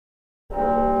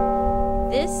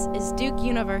This is Duke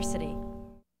University.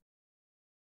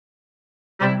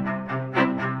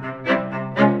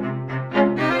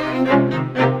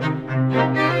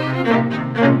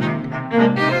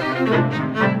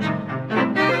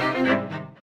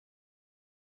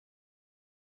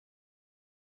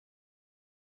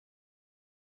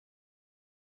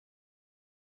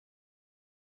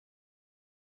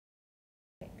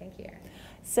 Thank you, Erin.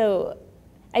 So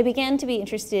I began to be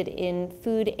interested in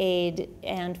food aid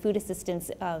and food assistance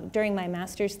during my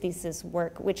master's thesis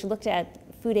work, which looked at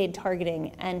food aid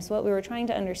targeting. And so what we were trying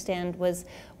to understand was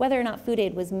whether or not food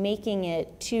aid was making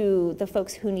it to the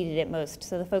folks who needed it most.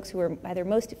 So the folks who were either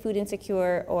most food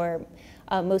insecure or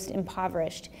most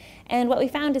impoverished. And what we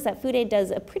found is that food aid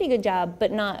does a pretty good job,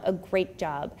 but not a great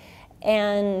job.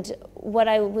 And what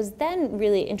I was then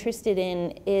really interested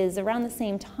in is around the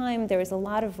same time there was a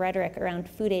lot of rhetoric around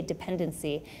food aid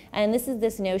dependency. And this is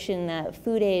this notion that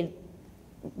food aid,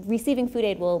 receiving food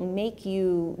aid will make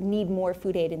you need more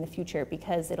food aid in the future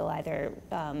because it'll either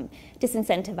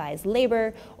disincentivize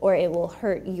labor or it will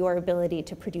hurt your ability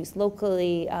to produce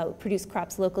locally, produce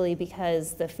crops locally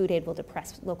because the food aid will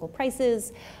depress local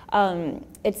prices,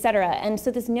 et cetera. And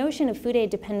so this notion of food aid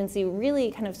dependency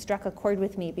really kind of struck a chord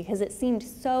with me because it seemed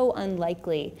so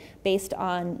unlikely based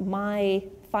on my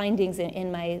findings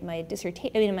in my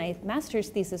dissertation, in my master's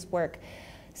thesis work.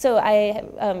 So I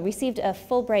received a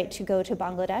Fulbright to go to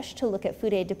Bangladesh to look at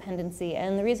food aid dependency.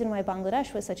 And the reason why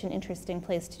Bangladesh was such an interesting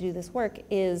place to do this work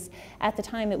is at the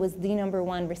time it was the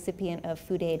 #1 recipient of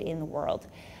food aid in the world.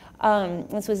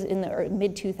 This was in the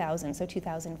mid-2000s, so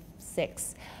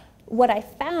 2006. What I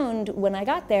found when I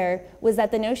got there was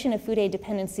that the notion of food aid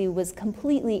dependency was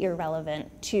completely irrelevant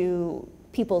to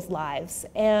people's lives.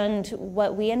 And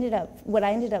what I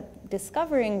ended up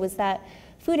discovering was that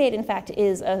food aid, in fact,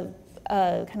 is a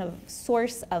kind of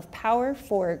source of power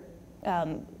for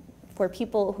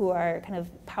people who are kind of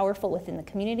powerful within the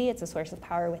community. It's a source of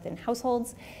power within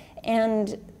households.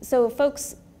 And so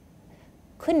folks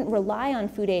couldn't rely on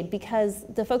food aid because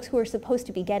the folks who were supposed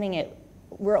to be getting it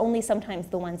were only sometimes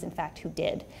the ones, in fact, who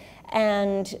did.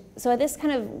 And so this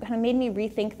kind of made me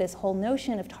rethink this whole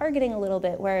notion of targeting a little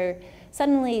bit, where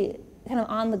suddenly kind of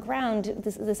on the ground,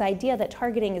 this idea that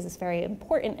targeting is this very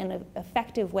important and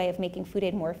effective way of making food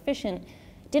aid more efficient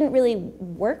didn't really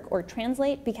work or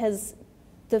translate because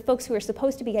the folks who were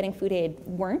supposed to be getting food aid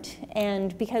weren't,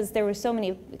 and because there were so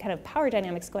many kind of power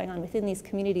dynamics going on within these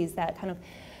communities that kind of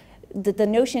the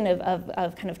notion of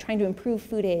kind of trying to improve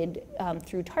food aid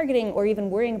through targeting or even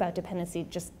worrying about dependency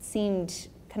just seemed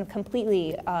kind of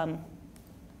completely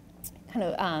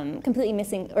completely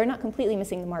missing, or not completely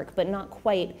missing the mark, but not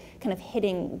quite kind of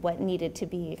hitting what needed to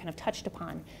be kind of touched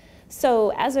upon.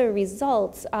 So as a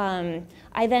result,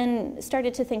 I then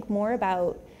started to think more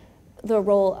about the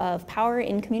role of power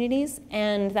in communities,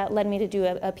 and that led me to do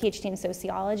a PhD in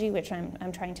sociology, which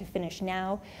I'm trying to finish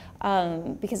now,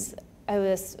 because I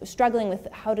was struggling with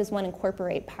how does one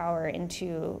incorporate power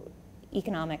into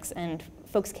economics, and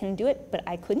folks can do it, but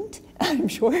I couldn't. I'm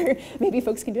sure maybe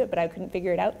folks can do it, but I couldn't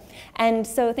figure it out. And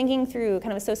so thinking through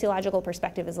kind of a sociological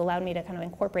perspective has allowed me to kind of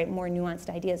incorporate more nuanced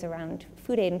ideas around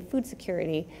food aid and food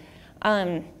security.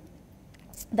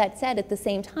 That said, at the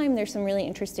same time, there's some really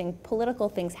interesting political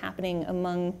things happening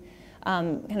among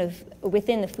kind of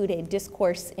within the food aid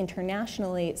discourse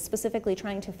internationally, specifically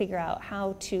trying to figure out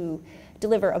how to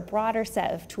deliver a broader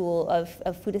set of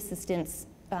of food assistance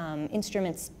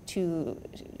instruments to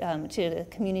the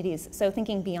communities, so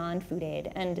thinking beyond food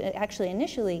aid. And actually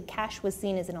initially cash was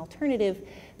seen as an alternative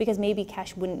because maybe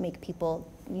cash wouldn't make people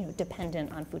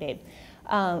dependent on food aid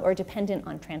or dependent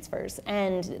on transfers.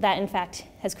 And that in fact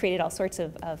has created all sorts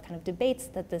of kind of debates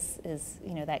that this is,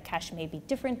 that cash may be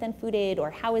different than food aid,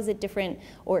 or how is it different,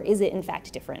 or is it in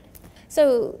fact different?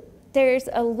 So there's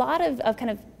a lot of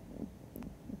kind of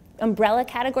umbrella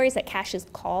categories that cash is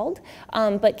called,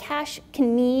 but cash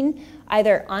can mean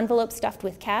either envelope stuffed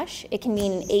with cash, it can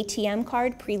mean an ATM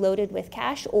card preloaded with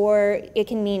cash, or it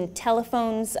can mean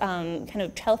telephones, kind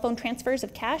of telephone transfers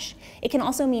of cash. It can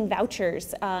also mean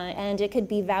vouchers, and it could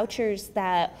be vouchers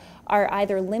that are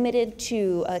either limited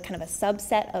to a kind of a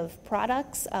subset of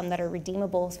products that are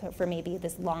redeemable for maybe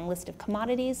this long list of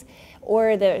commodities,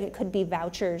 or it could be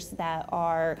vouchers that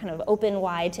are kind of open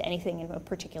wide to anything in a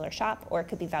particular shop, or it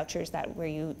could be vouchers where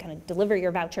you kind of deliver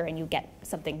your voucher and you get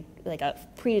something like a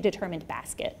predetermined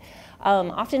basket.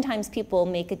 Oftentimes people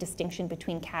make a distinction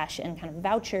between cash and kind of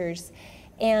vouchers,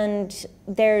 and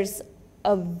there's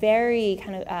a very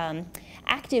kind of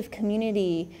active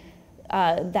community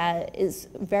that is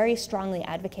very strongly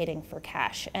advocating for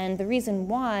cash. And the reason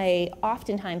why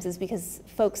oftentimes is because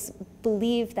folks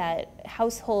believe that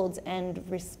households and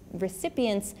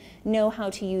recipients know how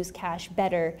to use cash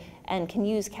better and can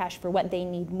use cash for what they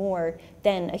need more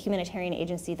than a humanitarian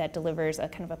agency that delivers a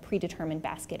kind of a predetermined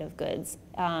basket of goods.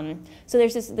 So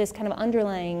there's this kind of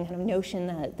underlying kind of notion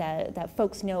that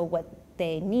folks know what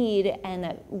they need and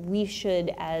that we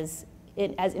should, as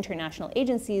international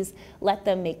agencies, let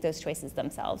them make those choices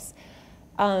themselves.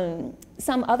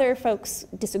 Some other folks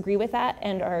disagree with that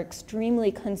and are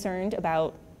extremely concerned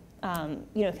about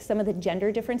some of the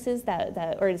gender differences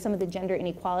or some of the gender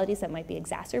inequalities that might be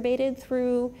exacerbated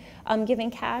through giving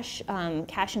cash.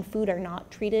 Cash and food are not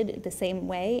treated the same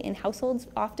way in households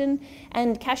often,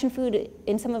 and cash and food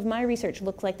in some of my research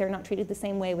looks like they're not treated the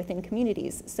same way within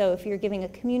communities. So if you're giving a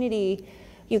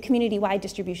community-wide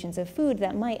distributions of food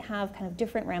that might have kind of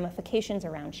different ramifications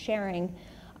around sharing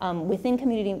within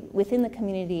the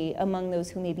community among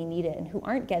those who maybe need it and who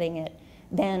aren't getting it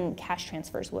than cash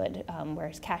transfers would,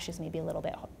 whereas cash is maybe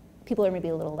people are maybe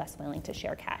a little less willing to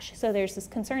share cash. So there's this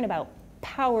concern about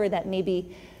power that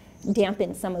maybe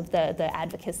dampens some of the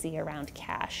advocacy around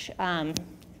cash.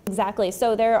 Exactly.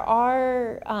 So there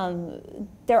are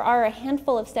a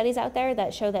handful of studies out there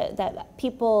that show that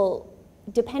people,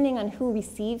 depending on who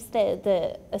receives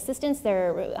the assistance,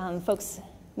 folks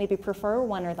maybe prefer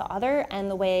one or the other, and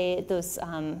the way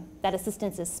that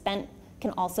assistance is spent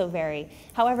can also vary.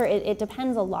 However, it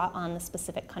depends a lot on the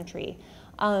specific country.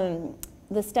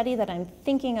 The study that I'm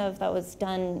thinking of that was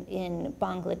done in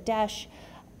Bangladesh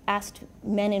asked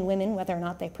men and women whether or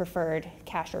not they preferred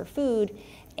cash or food,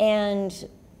 and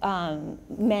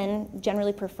men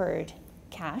generally preferred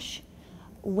cash.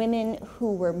 Women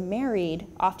who were married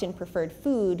often preferred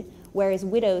food, whereas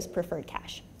widows preferred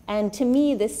cash. And to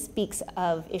me, this speaks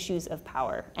of issues of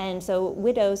power. And so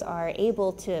widows are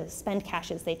able to spend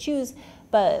cash as they choose,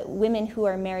 but women who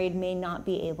are married may not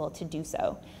be able to do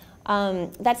so.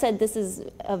 That said, this is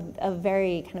a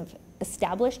very kind of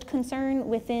established concern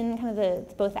within kind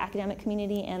of both the academic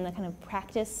community and the kind of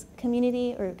practice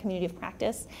community or community of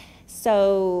practice.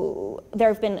 So there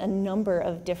have been a number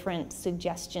of different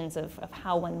suggestions of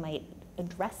how one might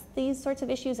address these sorts of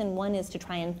issues, and one is to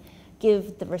try and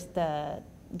give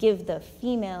the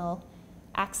female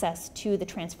access to the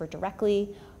transfer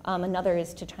directly. Another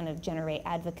is to kind of generate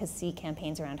advocacy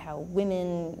campaigns around how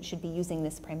women should be using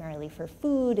this primarily for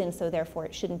food, and so therefore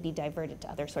it shouldn't be diverted to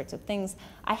other sorts of things.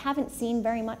 I haven't seen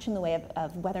very much in the way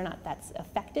of whether or not that's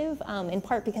effective, in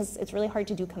part because it's really hard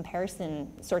to do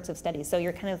comparison sorts of studies. So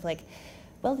you're kind of like,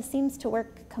 well, this seems to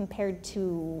work compared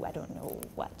to, I don't know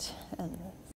what.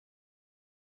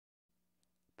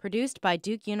 Produced by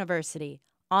Duke University,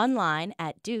 online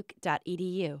at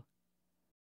duke.edu.